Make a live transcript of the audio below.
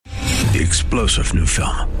The explosive new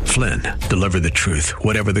film, Flynn, Deliver the Truth,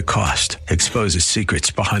 Whatever the Cost, exposes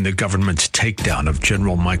secrets behind the government's takedown of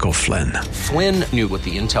General Michael Flynn. Flynn knew what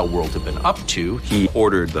the intel world had been up to. He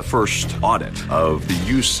ordered the first audit of the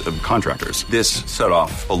use of contractors. This set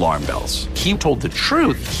off alarm bells. He told the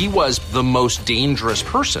truth. He was the most dangerous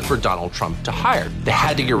person for Donald Trump to hire. They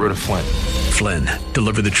had to get rid of Flynn. Flynn,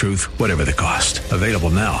 Deliver the Truth, Whatever the Cost. Available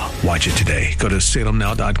now. Watch it today. Go to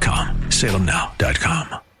salemnow.com.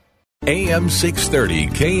 salemnow.com. AM 630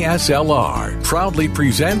 KSLR proudly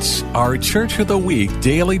presents our Church of the Week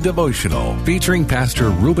Daily Devotional featuring Pastor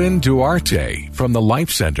Ruben Duarte from the Life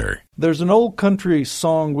Center. There's an old country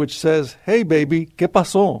song which says, "Hey baby, ¿qué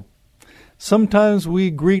pasó?" Sometimes we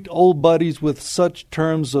greet old buddies with such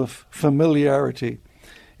terms of familiarity.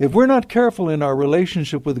 If we're not careful in our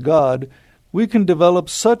relationship with God, we can develop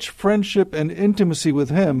such friendship and intimacy with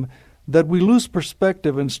Him that we lose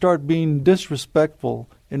perspective and start being disrespectful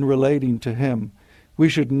in relating to Him. We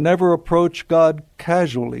should never approach God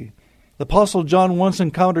casually. The Apostle John once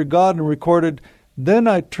encountered God and recorded, "Then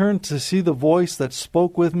I turned to see the voice that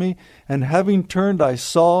spoke with me, and having turned I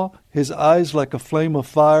saw His eyes like a flame of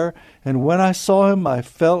fire, and when I saw Him I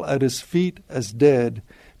fell at His feet as dead."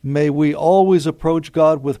 May we always approach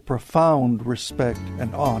God with profound respect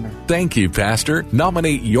and honor. Thank you, Pastor.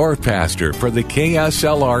 Nominate your pastor for the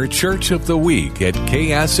KSLR Church of the Week at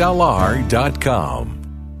KSLR.com.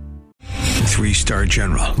 3-star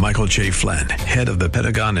General Michael J. Flynn, head of the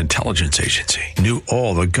Pentagon Intelligence Agency, knew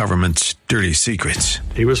all the government's dirty secrets.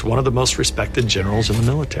 He was one of the most respected generals in the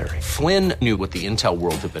military. Flynn knew what the intel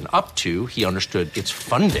world had been up to. He understood its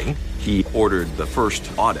funding. He ordered the first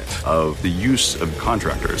audit of the use of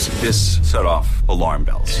contractors. This set off alarm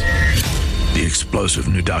bells. The explosive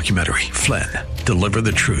new documentary, Flynn, Deliver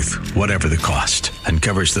the Truth, Whatever the Cost,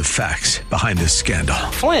 uncovers the facts behind this scandal.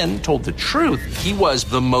 Flynn told the truth. He was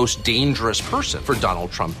the most dangerous person for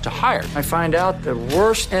Donald Trump to hire. I find out the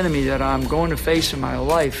worst enemy that I'm going to face in my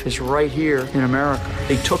life is right here in America.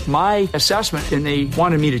 They took my assessment and they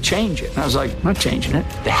wanted me to change it. And I was like, I'm not changing it.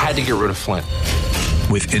 They had to get rid of Flynn.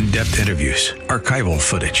 With in-depth interviews, archival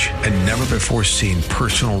footage, and never-before-seen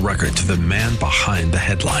personal records of the man behind the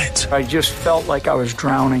headlines. I just felt like I was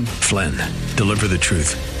drowning. Flynn, Deliver the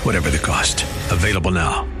Truth, Whatever the Cost. Available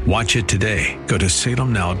now. Watch it today. Go to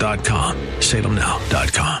salemnow.com.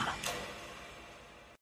 salemnow.com.